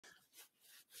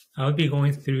I'll be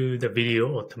going through the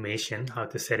video automation, how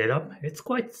to set it up. It's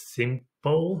quite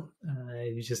simple.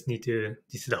 You just need to,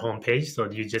 this is the home page,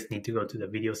 so you just need to go to the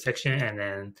video section and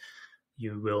then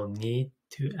you will need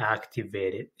to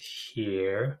activate it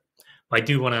here. I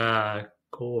do want to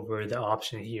go over the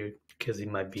option here because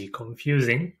it might be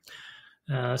confusing.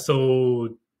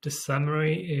 So the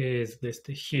summary is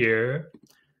listed here.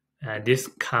 This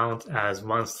counts as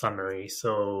one summary.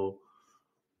 So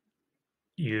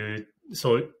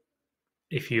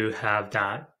if you have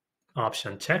that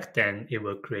option checked, then it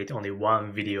will create only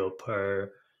one video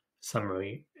per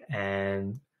summary.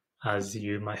 And as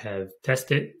you might have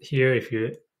tested here, if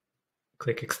you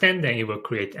click extend, then it will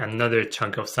create another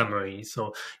chunk of summary.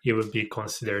 So it will be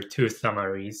considered two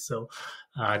summaries. So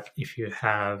if you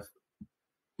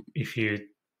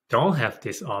don't have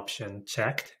this option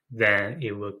checked, then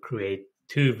it will create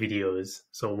two videos.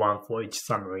 So one for each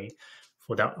summary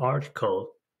for that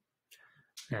article.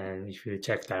 And if you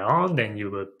check that on, then it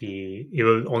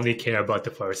will only care about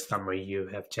the first summary you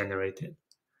have generated.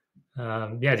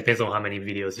 It depends on how many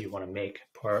videos you want to make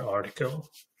per article.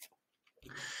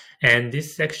 And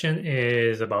this section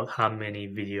is about how many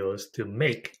videos to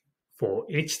make for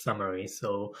each summary.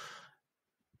 So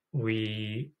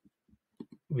we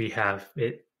have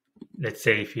it, let's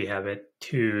say if you have it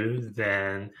 2,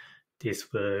 then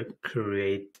this will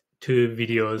create 2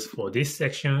 videos for this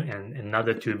section and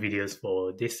another 2 videos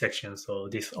for this section. So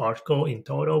this article in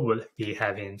total will be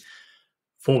having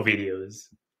 4 videos.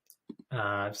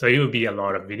 So it will be a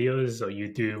lot of videos. So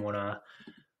you do want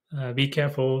to be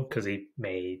careful because it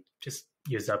may just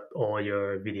use up all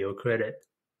your video credit.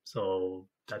 So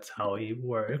that's how it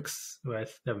works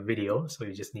with the video. So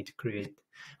you just need to create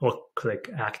or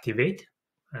click activate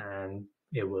and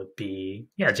it would be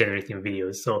generating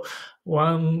videos. So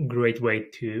one great way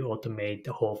to automate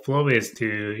the whole flow is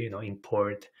to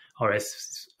import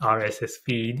RSS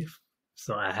feed.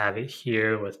 So I have it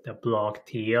here with the blog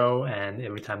TL, and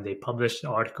every time they publish the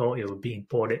article, it will be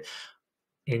imported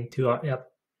into our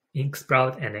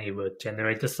Inksprout, and it will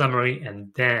generate the summary,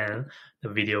 and then the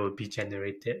video will be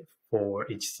generated for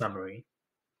each summary.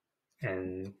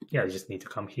 And you just need to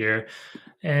come here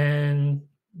and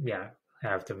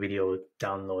have the video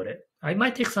downloaded. It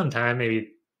might take some time,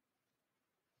 maybe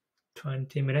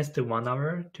 20 minutes to 1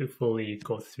 hour to fully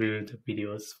go through the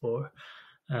videos for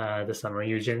the summary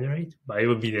you generate, but it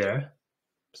will be there.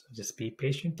 So just be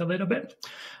patient a little bit.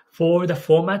 For the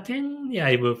formatting,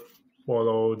 it will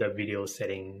follow the video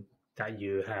setting that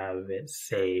you have it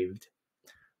saved.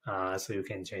 So you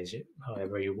can change it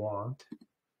however you want,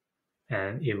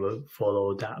 and it will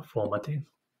follow that formatting.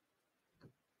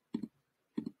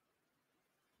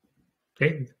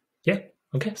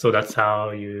 Okay, so that's how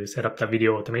you set up the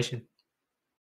video automation.